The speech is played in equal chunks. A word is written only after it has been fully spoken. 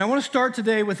I want to start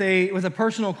today with a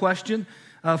personal question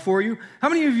for you. How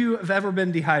many of you have ever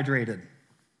been dehydrated?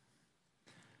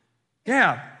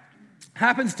 Yeah,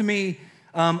 happens to me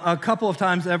a couple of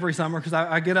times every summer because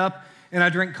I get up and I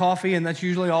drink coffee, and that's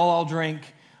usually all I'll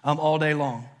drink all day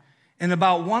long. And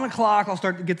about 1 o'clock, I'll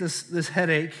start to get this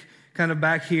headache kind of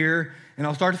back here, and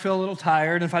I'll start to feel a little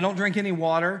tired. And if I don't drink any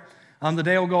water, the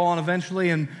day will go on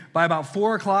eventually, and by about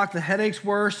 4 o'clock, the headache's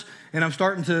worse, and I'm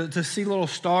starting to see little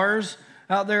stars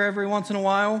out there every once in a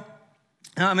while.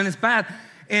 And it's bad.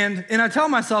 And I tell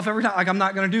myself every time, like, I'm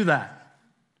not going to do that.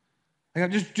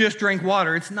 Like, just drink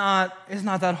water. It's not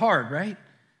that hard, right?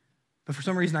 But for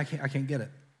some reason, I can't get it.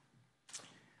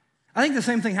 I think the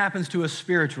same thing happens to us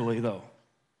spiritually, though.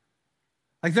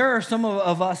 Like, there are some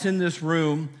of us in this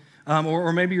room,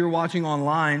 or maybe you're watching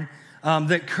online,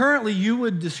 that currently you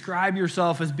would describe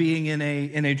yourself as being in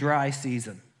a dry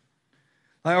season.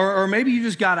 Or maybe you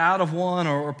just got out of one,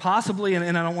 or possibly,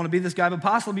 and I don't want to be this guy, but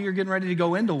possibly you're getting ready to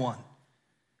go into one.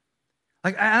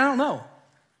 Like, I don't know.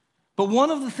 But one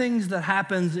of the things that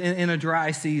happens in a dry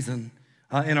season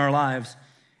in our lives,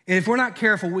 if we're not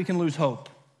careful, we can lose hope.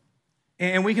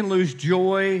 And we can lose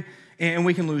joy, and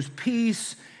we can lose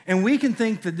peace, and we can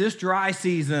think that this dry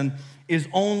season is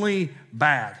only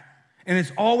bad. And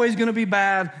it's always going to be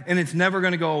bad, and it's never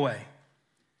going to go away.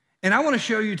 And I want to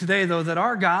show you today, though, that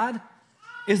our God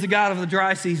is the God of the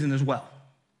dry season as well.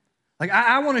 Like,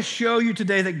 I want to show you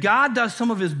today that God does some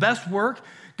of his best work.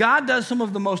 God does some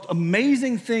of the most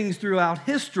amazing things throughout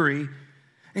history,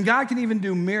 and God can even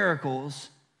do miracles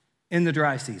in the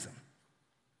dry season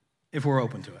if we're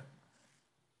open to it,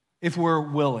 if we're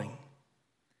willing.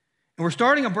 And we're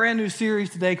starting a brand new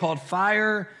series today called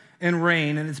Fire and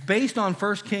Rain, and it's based on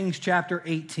 1 Kings chapter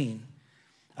 18.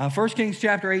 1 Kings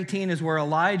chapter 18 is where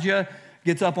Elijah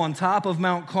gets up on top of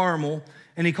Mount Carmel,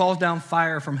 and he calls down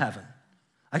fire from heaven.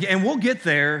 And we'll get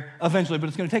there eventually, but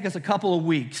it's going to take us a couple of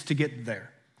weeks to get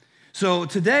there. So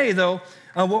today, though,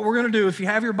 what we're going to do, if you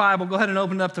have your Bible, go ahead and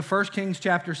open it up to 1 Kings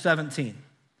chapter 17.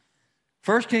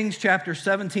 1 Kings chapter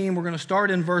 17, we're going to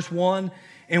start in verse 1,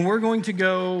 and we're going to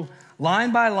go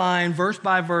line by line, verse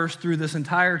by verse through this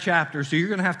entire chapter, so you're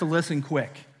going to have to listen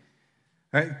quick.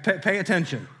 All right, pay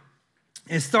attention.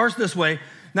 It starts this way.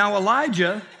 Now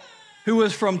Elijah, who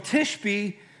was from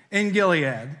Tishbe in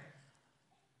Gilead,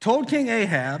 told King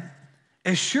Ahab,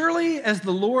 "As surely as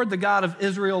the Lord, the God of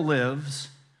Israel lives,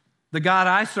 the God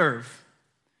I serve."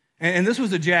 And this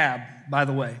was a jab, by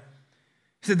the way.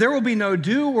 He said, "There will be no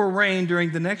dew or rain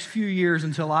during the next few years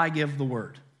until I give the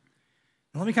word."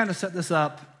 Now, let me kind of set this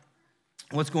up,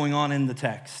 what's going on in the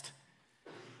text.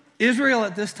 Israel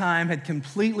at this time had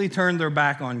completely turned their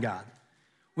back on God.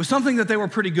 It was something that they were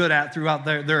pretty good at throughout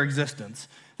their existence.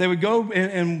 They would go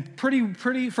and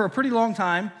for a pretty long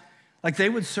time, like they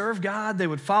would serve God, they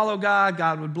would follow God,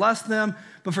 God would bless them,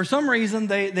 but for some reason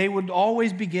they would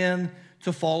always begin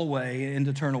to fall away and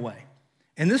to turn away.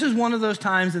 And this is one of those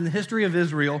times in the history of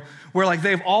Israel where like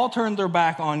they've all turned their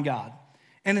back on God.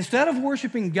 And instead of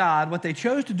worshiping God, what they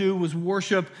chose to do was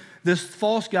worship this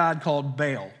false god called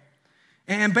Baal.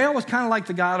 And Baal was kind of like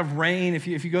the god of rain. If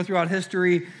you go throughout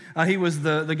history, he was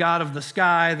the god of the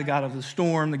sky, the god of the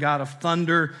storm, the god of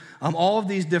thunder, all of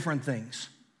these different things.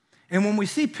 And when we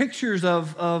see pictures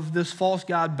of this false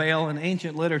god Baal in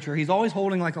ancient literature, he's always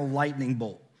holding like a lightning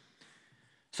bolt.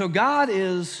 So God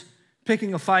is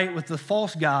picking a fight with the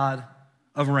false god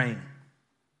of rain.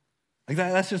 Like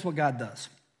that's just what God does.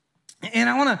 And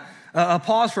I want to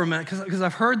pause for a minute because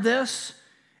I've heard this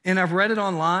and I've read it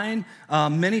online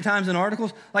many times in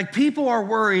articles. Like people are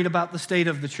worried about the state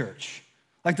of the church.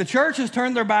 Like the church has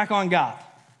turned their back on God.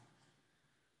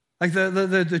 Like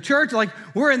the church, like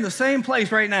we're in the same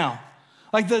place right now.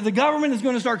 Like the government is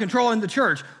going to start controlling the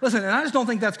church. Listen, and I just don't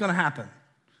think that's going to happen.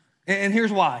 And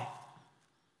here's why.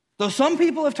 Though some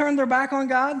people have turned their back on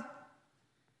God,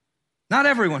 not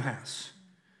everyone has.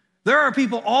 There are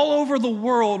people all over the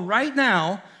world right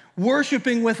now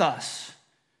worshiping with us.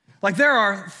 Like there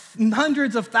are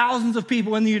hundreds of thousands of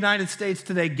people in the United States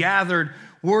today gathered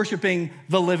worshiping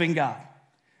the living God.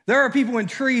 There are people in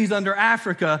trees under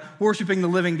Africa worshiping the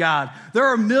living God. There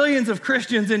are millions of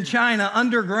Christians in China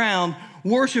underground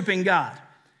worshiping God.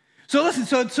 So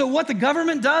listen, so what the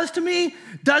government does to me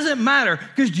doesn't matter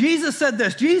because Jesus said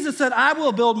this. Jesus said, "I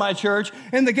will build my church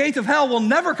and the gates of hell will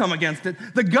never come against it."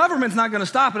 The government's not going to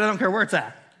stop it. I don't care where it's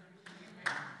at.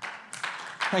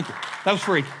 Thank you. That was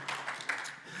free.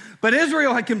 But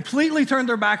Israel had completely turned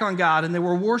their back on God and they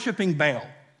were worshiping Baal.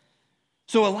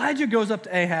 So Elijah goes up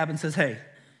to Ahab and says, "Hey,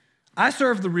 I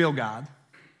serve the real God.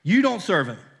 You don't serve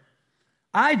him.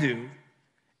 I do.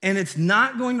 And it's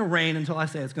not going to rain until I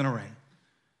say it's going to rain."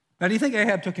 Now, do you think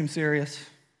Ahab took him serious?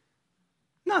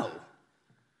 No.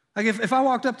 Like if I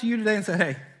walked up to you today and said,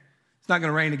 hey, it's not going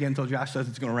to rain again until Josh says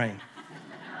it's going to rain.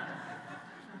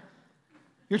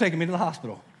 You're taking me to the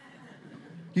hospital.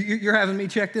 You're having me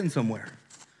checked in somewhere.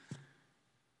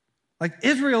 Like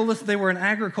Israel, listen, they were an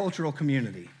agricultural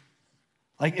community.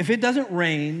 Like if it doesn't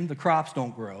rain, the crops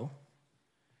don't grow.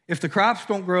 If the crops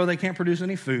don't grow, they can't produce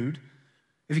any food.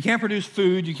 If you can't produce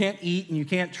food, you can't eat and you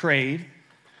can't trade.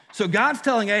 So God's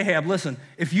telling Ahab, listen,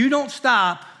 if you don't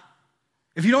stop,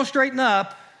 if you don't straighten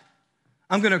up,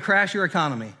 I'm going to crash your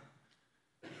economy.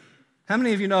 How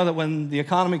many of you know that when the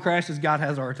economy crashes, God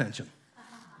has our attention?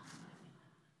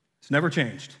 It's never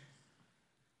changed.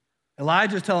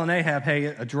 Elijah's telling Ahab, hey,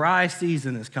 a dry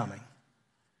season is coming.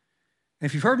 And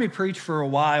if you've heard me preach for a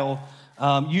while,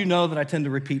 you know that I tend to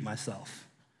repeat myself.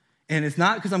 And it's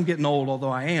not because I'm getting old,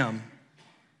 although I am,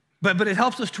 but it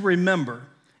helps us to remember.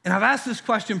 And I've asked this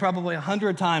question probably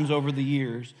 100 times over the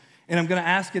years, and I'm going to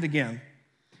ask it again.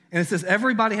 And it says,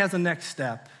 everybody has a next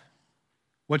step.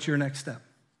 What's your next step?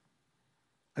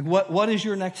 Like what is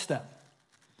your next step?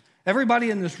 Everybody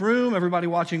in this room, everybody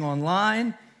watching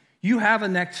online, you have a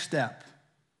next step.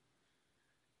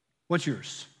 What's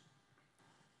yours?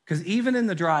 Because even in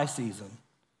the dry season,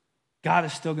 God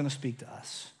is still going to speak to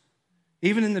us.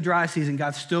 Even in the dry season,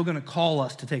 God's still going to call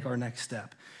us to take our next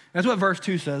step. That's what verse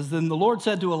 2 says. Then the Lord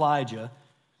said to Elijah,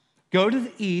 go to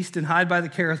the east and hide by the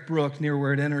Kerith Brook near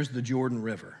where it enters the Jordan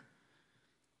River.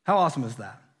 How awesome is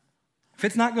that? If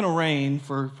it's not going to rain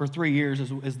for 3 years,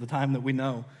 is the time that we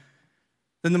know,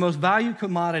 then the most valued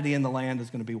commodity in the land is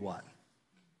going to be what?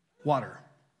 Water.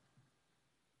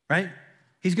 Right?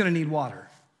 He's going to need water.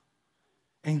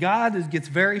 And God gets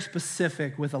very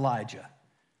specific with Elijah.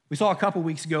 We saw a couple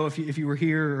weeks ago, if you were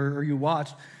here or you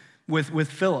watched, with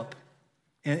Philip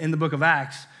in the book of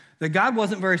Acts, that God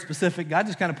wasn't very specific. God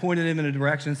just kind of pointed him in a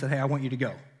direction and said, hey, I want you to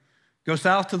go. Go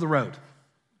south to the road.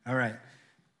 All right.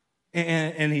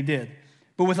 And he did.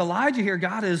 But with Elijah here,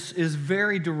 God is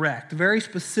very direct, very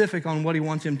specific on what he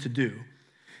wants him to do.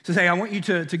 He says, hey, I want you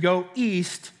to go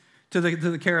east to the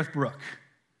Kerith Brook.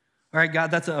 All right,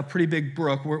 God, that's a pretty big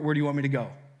brook. Where do you want me to go?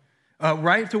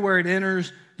 Right to where it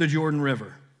enters the Jordan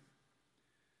River.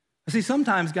 See,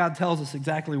 sometimes God tells us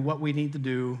exactly what we need to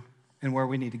do and where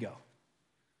we need to go.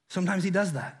 Sometimes he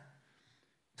does that.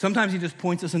 Sometimes he just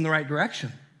points us in the right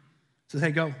direction. Says,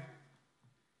 hey, go.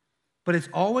 But it's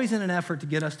always in an effort to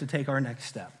get us to take our next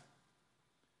step.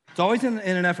 It's always in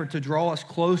an effort to draw us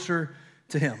closer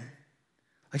to him.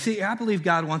 Like, see, I believe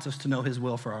God wants us to know his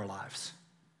will for our lives.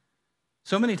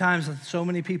 So many times, so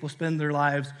many people spend their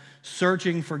lives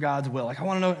searching for God's will. Like, I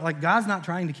want to know, like, God's not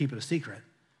trying to keep it a secret.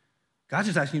 God's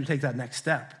just asking you to take that next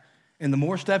step. And the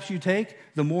more steps you take,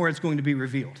 the more it's going to be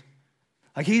revealed.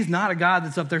 Like, he's not a God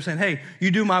that's up there saying, hey, you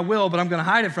do my will, but I'm going to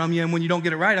hide it from you, and when you don't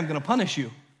get it right, I'm going to punish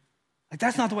you. Like,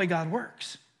 that's not the way God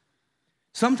works.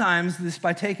 Sometimes this,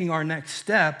 by taking our next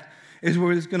step, is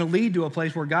where it's going to lead to a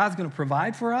place where God's going to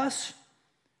provide for us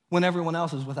when everyone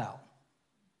else is without.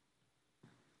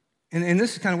 And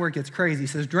this is kind of where it gets crazy. He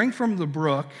says, drink from the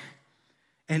brook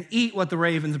and eat what the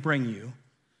ravens bring you,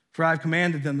 for I've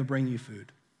commanded them to bring you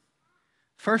food.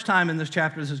 First time in this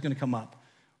chapter this is going to come up.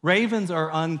 Ravens are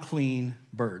unclean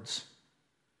birds.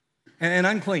 And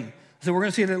unclean. So we're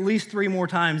going to see it at least 3 more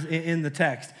times in the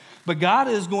text. But God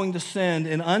is going to send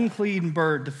an unclean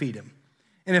bird to feed him.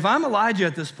 And if I'm Elijah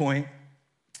at this point,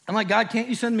 I'm like, God, can't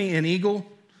you send me an eagle?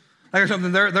 Like or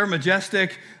something, they're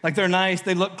majestic, like they're nice,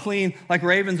 they look clean, like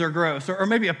ravens are gross. Or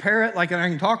maybe a parrot, like I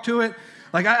can talk to it.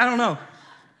 Like, I don't know.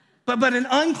 But an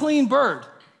unclean bird.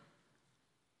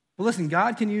 Well, listen,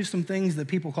 God can use some things that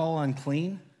people call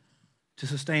unclean to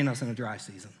sustain us in a dry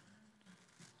season.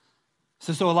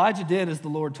 So Elijah did as the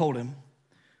Lord told him,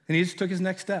 and he just took his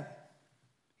next step.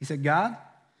 He said, God,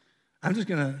 I'm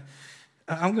going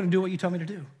to do what you tell me to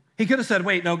do. He could have said,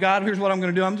 wait, no, God, here's what I'm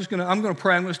going to do. I'm going to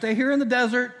pray. I'm going to stay here in the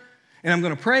desert, and I'm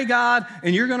going to pray, God,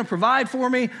 and you're going to provide for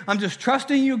me. I'm just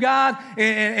trusting you, God,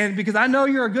 and because I know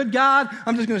you're a good God,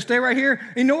 I'm just going to stay right here.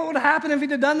 And you know what would have happened if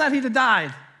he'd have done that? He'd have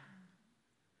died.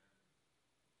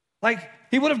 Like,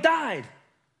 he would have died.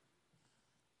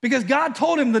 Because God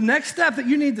told him the next step that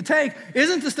you need to take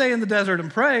isn't to stay in the desert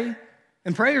and pray.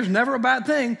 And prayer is never a bad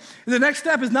thing. The next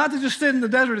step is not to just sit in the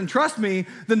desert and trust me.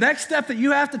 The next step that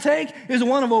you have to take is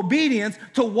one of obedience,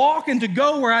 to walk and to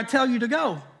go where I tell you to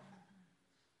go.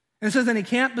 And it says, then he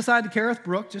camped beside the Kerith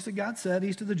Brook, just as God said,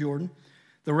 east of the Jordan.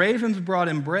 The ravens brought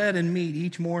him bread and meat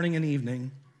each morning and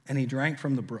evening, and he drank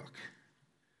from the brook.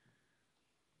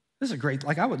 This is a great,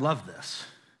 like, I would love this.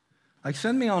 Like,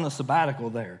 send me on a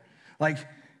sabbatical there. Like,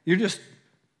 you're just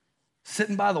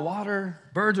sitting by the water,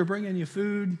 birds are bringing you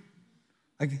food,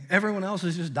 like everyone else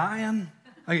is just dying.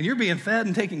 Like, you're being fed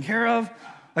and taken care of.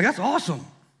 Like, that's awesome.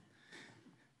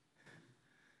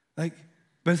 Like,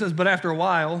 but it says, but after a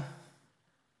while,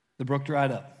 the brook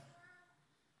dried up.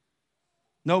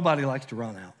 Nobody likes to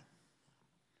run out.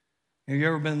 Have you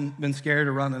ever been scared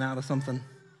of running out of something?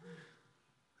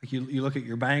 Like you look at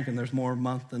your bank and there's more a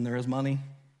month than there is money.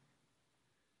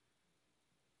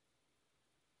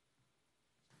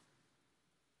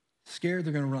 Scared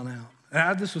they're going to run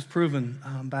out. This was proven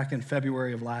back in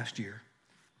February of last year.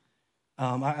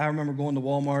 I remember going to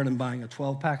Walmart and buying a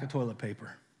 12-pack of toilet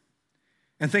paper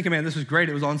and thinking, man, this is great.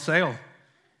 It was on sale.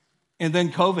 And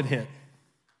then COVID hit.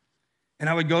 And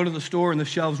I would go to the store and the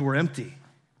shelves were empty.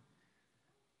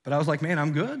 But I was like, man,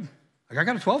 I'm good. Like, I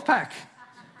got a 12-pack.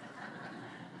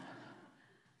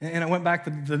 And I went back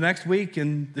the next week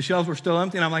and the shelves were still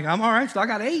empty. And I'm like, I'm all right, so I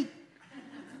got 8.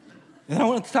 And I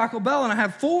went to Taco Bell and I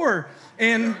had 4.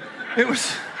 And it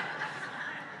was,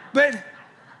 but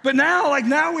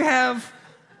now we have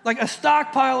like a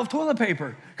stockpile of toilet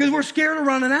paper because we're scared of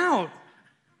running out.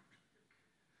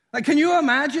 Like, can you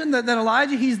imagine that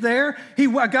Elijah, he's there.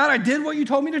 God, I did what you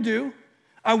told me to do.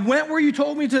 I went where you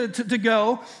told me to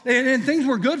go. And things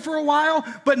were good for a while,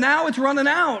 but now it's running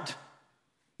out.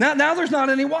 Now there's not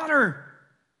any water.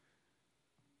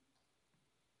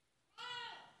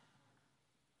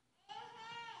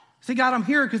 See, God, I'm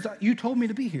here because you told me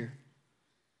to be here.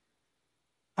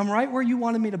 I'm right where you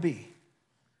wanted me to be.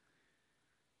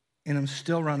 And I'm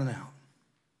still running out.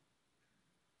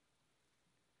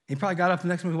 He probably got up the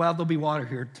next morning, well, there'll be water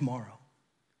here tomorrow.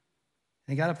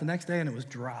 And he got up the next day and it was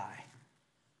dry.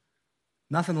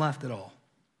 Nothing left at all.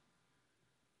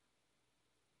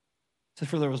 It says,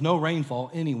 for there was no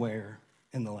rainfall anywhere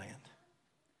in the land.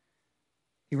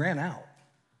 He ran out.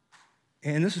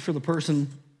 And this is for the person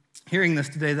hearing this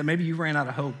today that maybe you ran out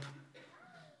of hope.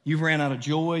 You've ran out of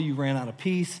joy, you ran out of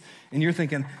peace, and you're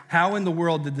thinking, how in the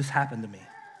world did this happen to me?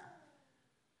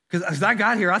 Because as I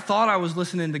got here, I thought I was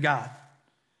listening to God.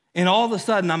 And all of a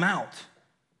sudden, I'm out.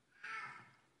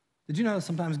 Did you know that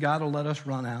sometimes God will let us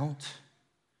run out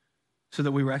so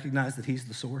that we recognize that he's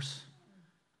the source?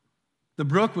 The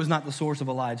brook was not the source of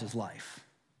Elijah's life.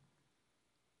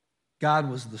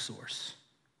 God was the source.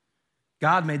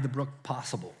 God made the brook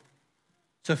possible.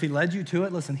 So if he led you to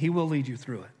it, listen, he will lead you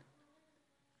through it.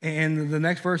 And the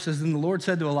next verse says, then the Lord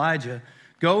said to Elijah,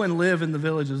 go and live in the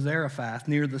village of Zarephath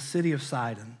near the city of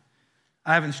Sidon.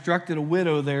 I have instructed a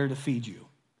widow there to feed you.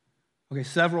 Okay,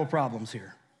 several problems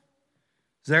here.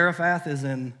 Zarephath is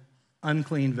an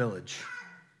unclean village.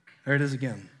 There it is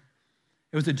again.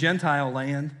 It was a Gentile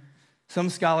land. Some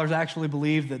scholars actually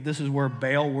believe that this is where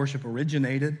Baal worship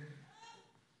originated.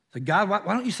 So God, why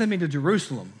don't you send me to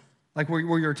Jerusalem, like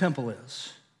where your temple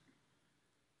is?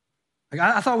 Like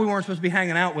I thought we weren't supposed to be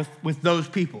hanging out with those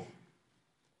people.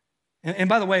 And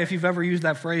by the way, if you've ever used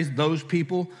that phrase, those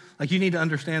people, like you need to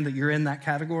understand that you're in that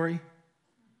category.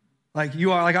 Like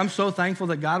you are, like I'm so thankful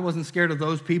that God wasn't scared of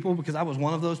those people because I was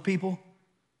one of those people.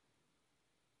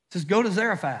 It says, go to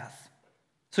Zarephath.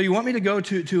 So you want me to go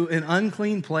to an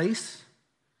unclean place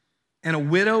and a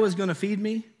widow is going to feed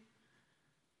me?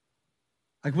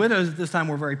 Like widows at this time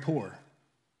were very poor.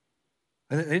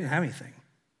 They didn't have anything.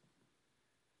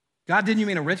 God, didn't you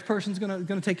mean a rich person's going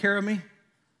to take care of me?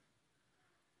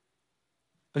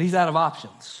 But he's out of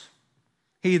options.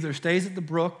 He either stays at the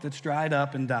brook that's dried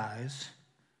up and dies,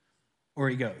 or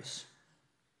he goes.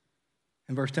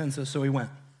 And verse 10 says, so he went.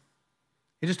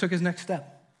 He just took his next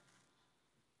step.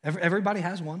 Everybody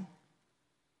has one.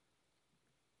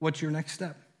 What's your next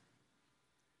step?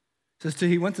 It says,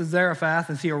 he went to Zarephath.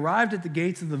 As he arrived at the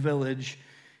gates of the village,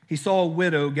 he saw a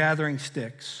widow gathering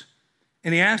sticks.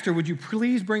 And he asked her, would you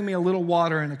please bring me a little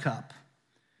water in a cup?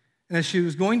 And as she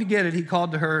was going to get it, he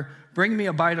called to her, bring me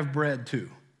a bite of bread too.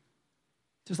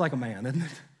 Just like a man, isn't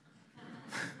it?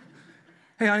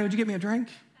 Hey, honey, would you get me a drink?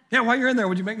 Yeah, while you're in there,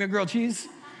 would you make me a grilled cheese?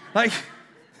 Like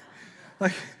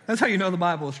that's how you know the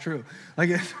Bible is true. Like,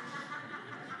 he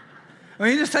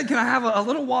just said, can I have a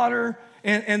little water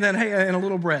and then, hey, and a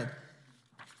little bread?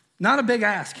 Not a big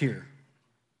ask here,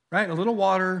 right? A little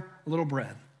water, a little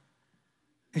bread.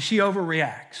 And she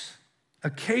overreacts.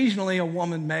 Occasionally, a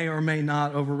woman may or may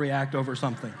not overreact over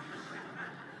something.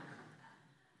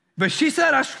 But she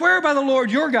said, I swear by the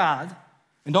Lord your God,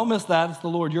 and don't miss that, it's the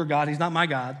Lord your God, he's not my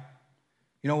God.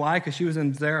 You know why? Because she was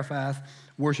in Zarephath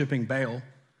worshiping Baal.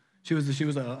 She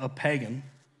was a pagan.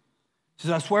 She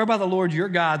says, I swear by the Lord your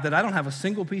God that I don't have a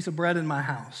single piece of bread in my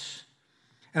house,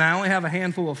 and I only have a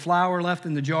handful of flour left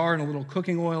in the jar and a little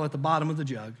cooking oil at the bottom of the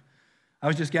jug. I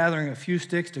was just gathering a few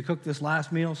sticks to cook this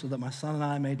last meal so that my son and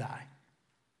I may die.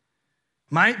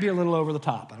 Might be a little over the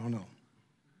top, I don't know.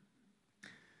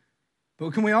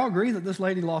 But can we all agree that this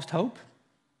lady lost hope?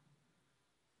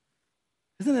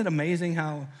 Isn't it amazing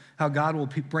how God will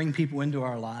bring people into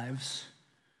our lives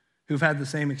who've had the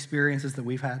same experiences that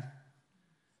we've had?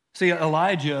 See,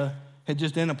 Elijah had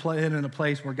just been in a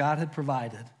place where God had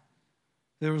provided.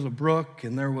 There was a brook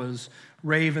and there was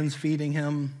ravens feeding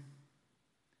him.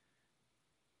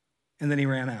 And then he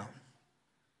ran out.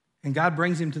 And God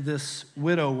brings him to this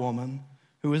widow woman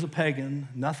who is a pagan,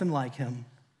 nothing like him,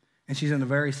 and she's in the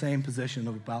very same position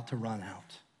of about to run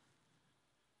out.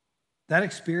 That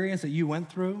experience that you went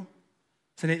through,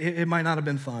 it might not have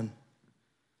been fun.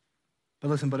 But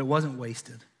listen, but it wasn't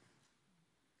wasted.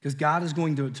 Because God is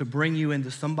going to bring you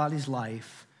into somebody's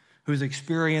life who's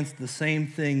experienced the same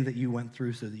thing that you went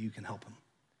through so that you can help them.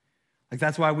 Like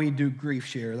that's why we do Grief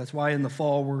Share. That's why in the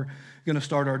fall we're going to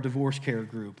start our divorce care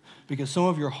group. Because some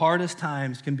of your hardest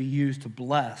times can be used to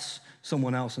bless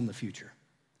someone else in the future.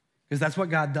 Because that's what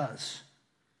God does.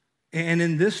 And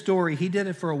in this story, he did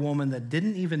it for a woman that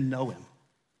didn't even know him.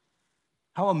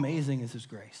 How amazing is his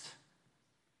grace?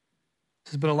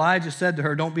 It says, but Elijah said to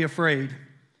her, don't be afraid.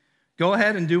 Go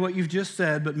ahead and do what you've just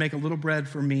said, but make a little bread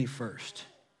for me first.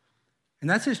 And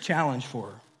that's his challenge for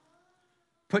her.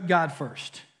 Put God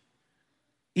first.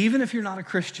 Even if you're not a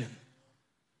Christian,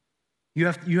 you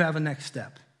have a next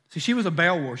step. See, she was a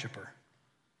Baal worshiper.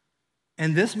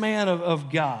 And this man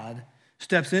of God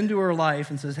steps into her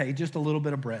life and says, hey, just a little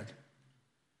bit of bread.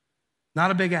 Not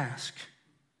a big ask.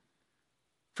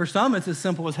 For some, it's as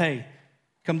simple as, hey,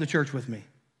 come to church with me.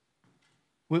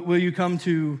 Will you come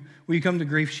to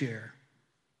Grief Share?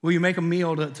 Will you make a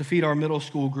meal to feed our middle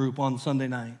school group on Sunday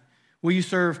night? Will you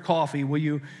serve coffee? Will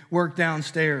you work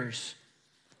downstairs?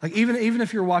 Like even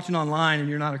if you're watching online and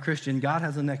you're not a Christian, God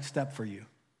has a next step for you.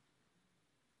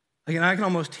 Again, I can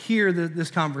almost hear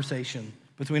this conversation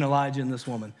between Elijah and this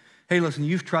woman. Hey, listen,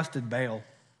 you've trusted Baal.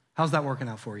 How's that working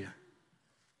out for you?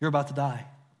 You're about to die.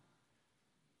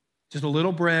 Just a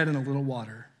little bread and a little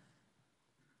water.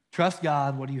 Trust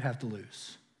God. What do you have to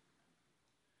lose?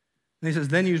 And he says,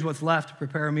 then use what's left to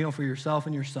prepare a meal for yourself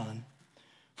and your son.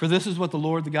 For this is what the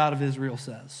Lord, the God of Israel,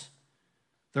 says.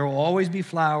 There will always be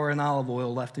flour and olive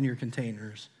oil left in your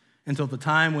containers until the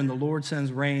time when the Lord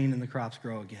sends rain and the crops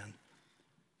grow again.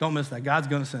 Don't miss that. God's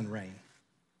going to send rain.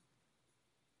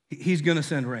 He's going to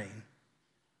send rain.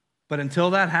 But until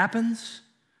that happens,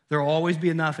 there will always be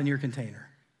enough in your container.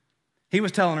 He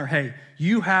was telling her, hey,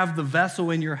 you have the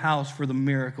vessel in your house for the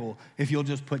miracle if you'll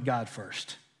just put God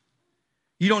first.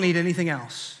 You don't need anything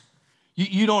else.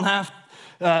 You don't have,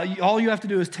 all you have to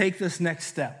do is take this next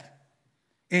step.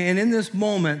 And in this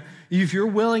moment, if you're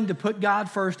willing to put God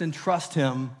first and trust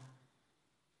him,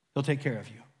 he'll take care of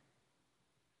you.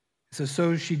 It says,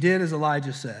 so she did as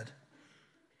Elijah said.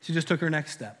 She just took her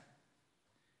next step.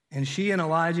 And she and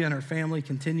Elijah and her family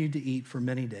continued to eat for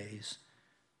many days.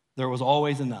 There was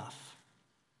always enough.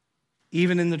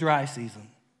 Even in the dry season,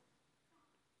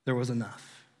 there was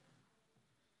enough.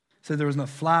 So there was enough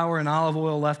flour and olive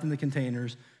oil left in the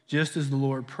containers, just as the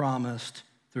Lord promised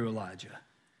through Elijah.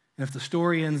 And if the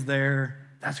story ends there,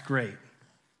 that's great.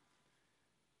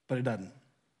 But it doesn't.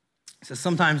 It says,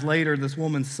 sometimes later, this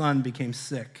woman's son became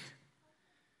sick.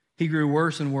 He grew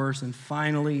worse and worse, and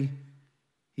finally,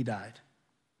 he died.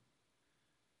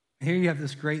 And here you have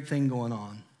this great thing going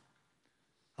on.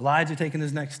 Elijah taking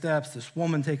his next steps, this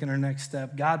woman taking her next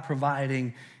step, God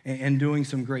providing and doing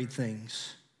some great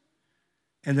things.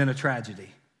 And then a tragedy.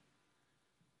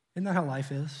 Isn't that how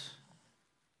life is?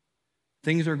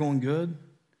 Things are going good,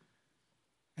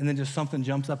 and then just something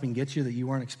jumps up and gets you that you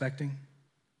weren't expecting.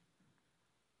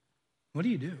 What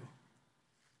do?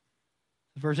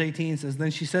 Verse 18 says, then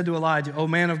she said to Elijah, "O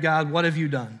man of God, what have you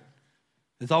done?"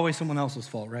 It's always someone else's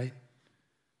fault, right?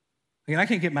 Again, I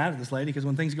can't get mad at this lady because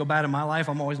when things go bad in my life,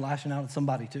 I'm always lashing out at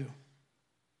somebody too.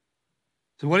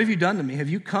 So what have you done to me? Have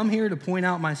you come here to point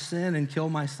out my sin and kill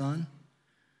my son?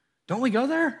 Don't we go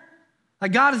there?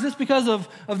 Like, God, is this because of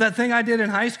that thing I did in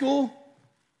high school?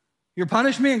 You're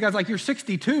punishing me? And God's like, you're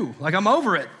 62. Like, I'm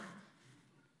over it.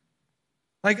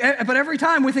 Like, but every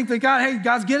time we think that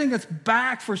God's getting us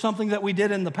back for something that we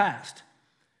did in the past.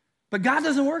 But God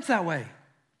doesn't work that way.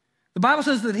 The Bible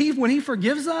says that when he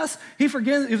forgives us, he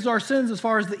forgives our sins as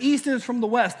far as the east is from the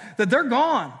west, that they're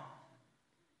gone.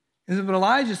 But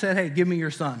Elijah said, hey, give me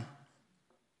your son.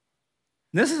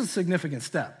 And this is a significant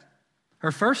step.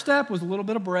 Her first step was a little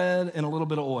bit of bread and a little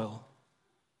bit of oil,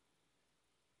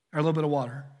 or a little bit of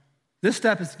water. This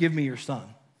step is to give me your son.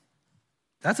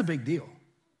 That's a big deal.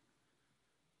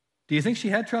 Do you think she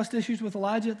had trust issues with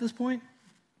Elijah at this point?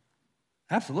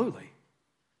 Absolutely.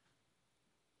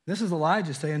 This is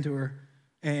Elijah saying to her,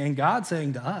 and God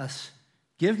saying to us,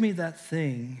 give me that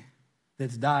thing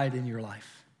that's died in your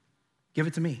life. Give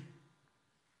it to me.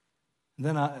 And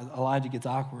then Elijah gets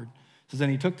awkward. It says, then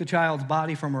he took the child's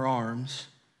body from her arms.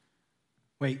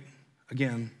 Wait,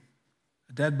 again,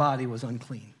 a dead body was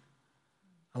unclean.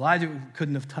 Elijah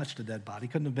couldn't have touched a dead body.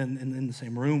 He couldn't have been in the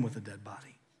same room with a dead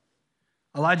body.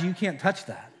 Elijah, you can't touch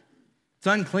that. It's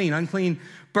unclean. Unclean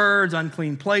birds,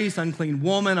 unclean place, unclean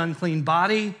woman, unclean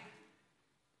body.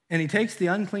 And he takes the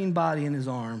unclean body in his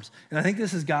arms. And I think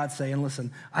this is God saying,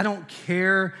 listen, I don't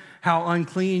care how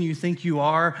unclean you think you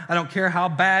are. I don't care how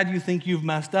bad you think you've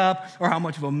messed up or how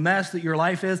much of a mess that your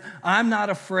life is. I'm not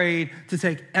afraid to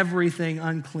take everything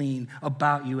unclean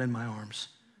about you in my arms.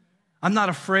 I'm not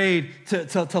afraid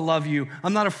to love you.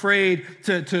 I'm not afraid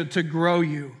to grow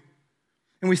you.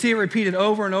 And we see it repeated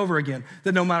over and over again,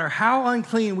 that no matter how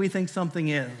unclean we think something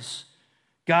is,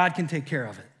 God can take care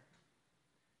of it.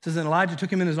 It says, then Elijah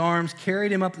took him in his arms,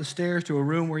 carried him up the stairs to a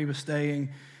room where he was staying,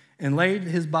 and laid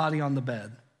his body on the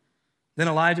bed. Then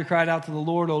Elijah cried out to the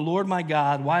Lord, O Lord my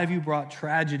God, why have you brought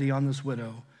tragedy on this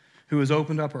widow who has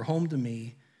opened up her home to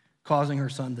me, causing her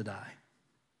son to die?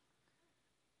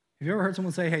 Have you ever heard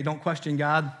someone say, hey, don't question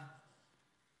God?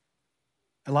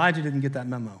 Elijah didn't get that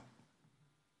memo.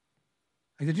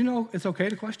 Like, did you know it's okay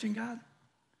to question God?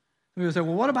 Some people say,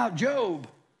 well, what about Job?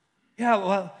 Yeah,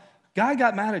 well, God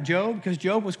got mad at Job because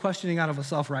Job was questioning out of a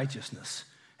self-righteousness.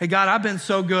 Hey, God, I've been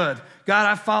so good. God,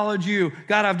 I've followed you.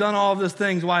 God, I've done all of these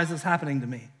things. Why is this happening to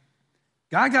me?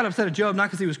 God got upset at Job not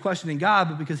because he was questioning God,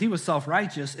 but because he was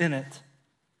self-righteous in it.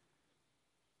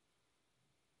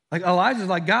 Like Elijah's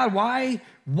like, God, why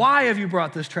have you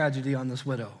brought this tragedy on this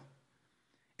widow?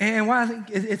 And why I think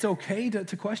it's okay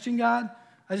to question God,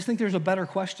 I just think there's a better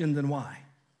question than why.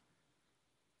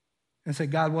 And say,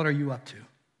 God, what are you up to?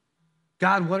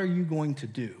 God, what are you going to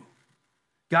do?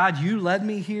 God, you led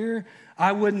me here.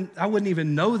 I wouldn't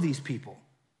even know these people.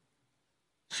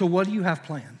 So what do you have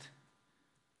planned?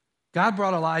 God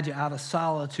brought Elijah out of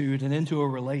solitude and into a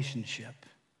relationship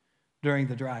during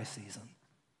the dry season.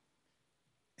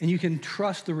 And you can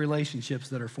trust the relationships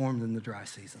that are formed in the dry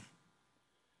season.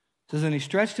 It says, and he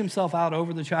stretched himself out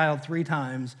over the child 3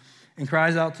 times and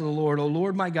cries out to the Lord, O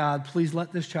Lord my God, please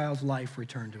let this child's life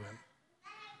return to him.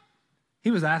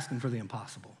 He was asking for the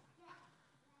impossible.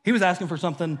 He was asking for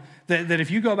something that if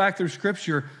you go back through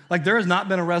Scripture, like there has not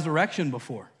been a resurrection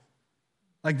before.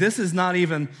 Like this is not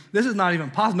even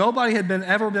possible. Nobody had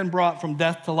ever been brought from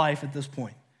death to life at this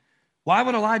point. Why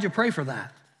would Elijah pray for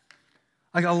that?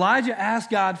 Like Elijah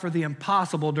asked God for the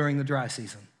impossible during the dry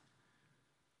season.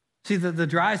 See, the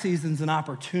dry season's an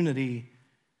opportunity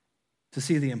to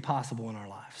see the impossible in our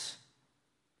lives.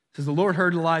 It says the Lord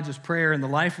heard Elijah's prayer and the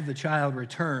life of the child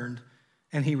returned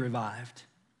and he revived.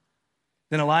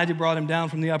 Then Elijah brought him down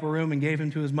from the upper room and gave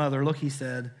him to his mother. Look, he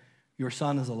said, your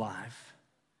son is alive.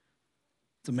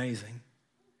 It's amazing.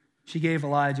 She gave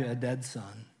Elijah a dead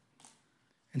son,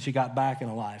 and she got back an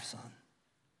alive son.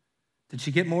 Did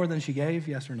she get more than she gave?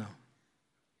 Yes or no?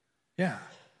 Yeah.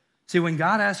 See, when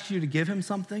God asks you to give him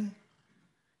something,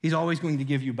 he's always going to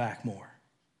give you back more.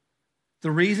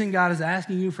 The reason God is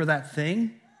asking you for that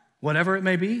thing, whatever it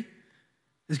may be,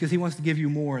 is because he wants to give you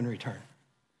more in return.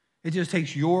 It just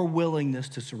takes your willingness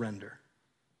to surrender.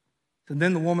 So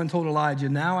then the woman told Elijah,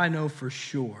 now I know for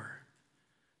sure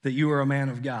that you are a man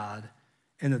of God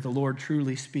and that the Lord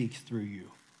truly speaks through you.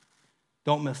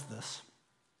 Don't miss this.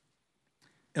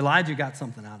 Elijah got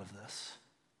something out of this.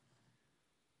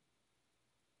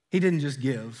 He didn't just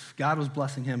give. God was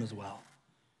blessing him as well.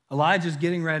 Elijah's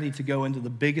getting ready to go into the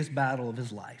biggest battle of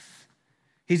his life.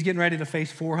 He's getting ready to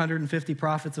face 450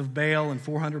 prophets of Baal and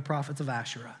 400 prophets of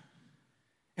Asherah.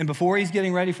 And before he's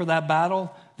getting ready for that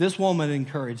battle, this woman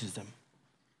encourages him.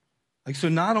 Like, so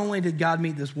not only did God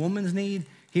meet this woman's need,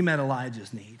 he met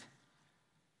Elijah's need.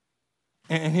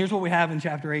 And here's what we have in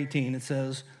chapter 18. It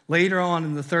says, later on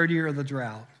in the 3rd year of the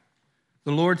drought,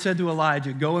 the Lord said to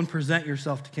Elijah, go and present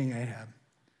yourself to King Ahab.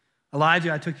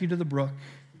 Elijah, I took you to the brook.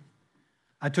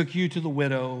 I took you to the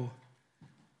widow.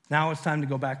 Now it's time to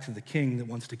go back to the king that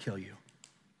wants to kill you.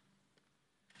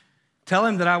 Tell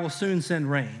him that I will soon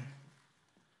send rain.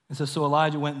 And so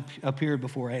Elijah went and appeared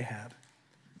before Ahab.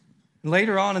 And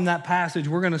later on in that passage,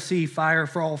 we're going to see fire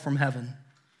fall from heaven.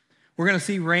 We're going to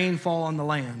see rain fall on the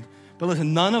land. But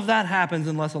listen, none of that happens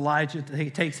unless Elijah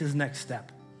takes his next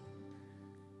step.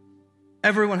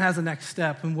 Everyone has a next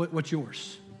step, and what's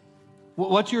yours?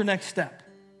 What's your next step?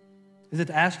 Is it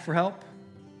to ask for help?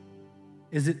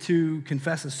 Is it to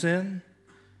confess a sin?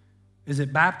 Is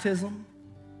it baptism?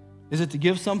 Is it to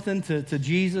give something to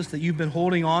Jesus that you've been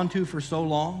holding on to for so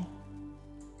long?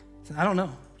 I don't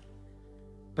know.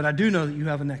 But I do know that you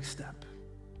have a next step.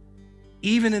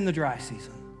 Even in the dry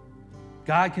season,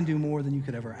 God can do more than you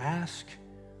could ever ask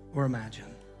or imagine.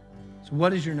 So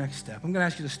what is your next step? I'm going to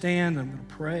ask you to stand. I'm going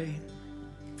to pray.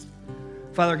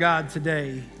 Father God,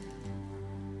 today,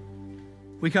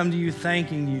 we come to you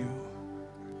thanking you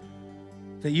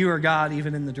that you are God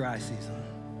even in the dry season.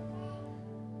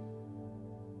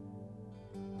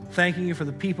 Thanking you for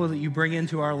the people that you bring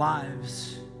into our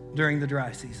lives during the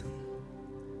dry season.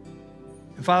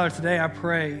 And Father, today I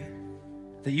pray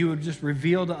that you would just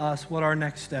reveal to us what our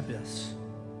next step is,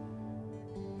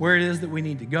 where it is that we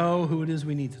need to go, who it is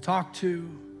we need to talk to.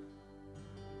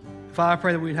 Father, I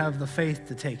pray that we'd have the faith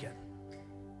to take it.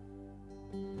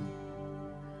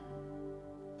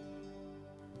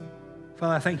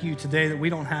 Father, I thank you today that we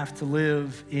don't have to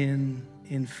live in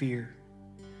fear.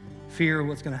 Fear of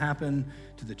what's going to happen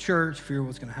to the church, fear of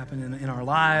what's going to happen in our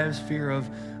lives, fear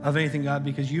of anything, God,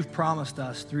 because you've promised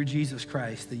us through Jesus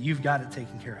Christ that you've got it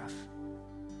taken care of.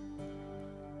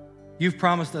 You've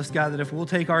promised us, God, that if we'll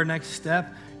take our next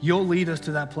step, you'll lead us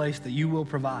to that place that you will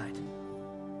provide.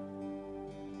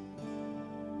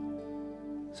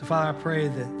 So, Father, I pray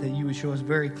that you would show us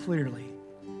very clearly,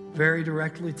 very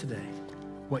directly today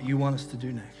what you want us to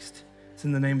do next. It's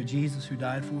in the name of Jesus who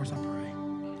died for us, I pray.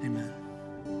 Amen.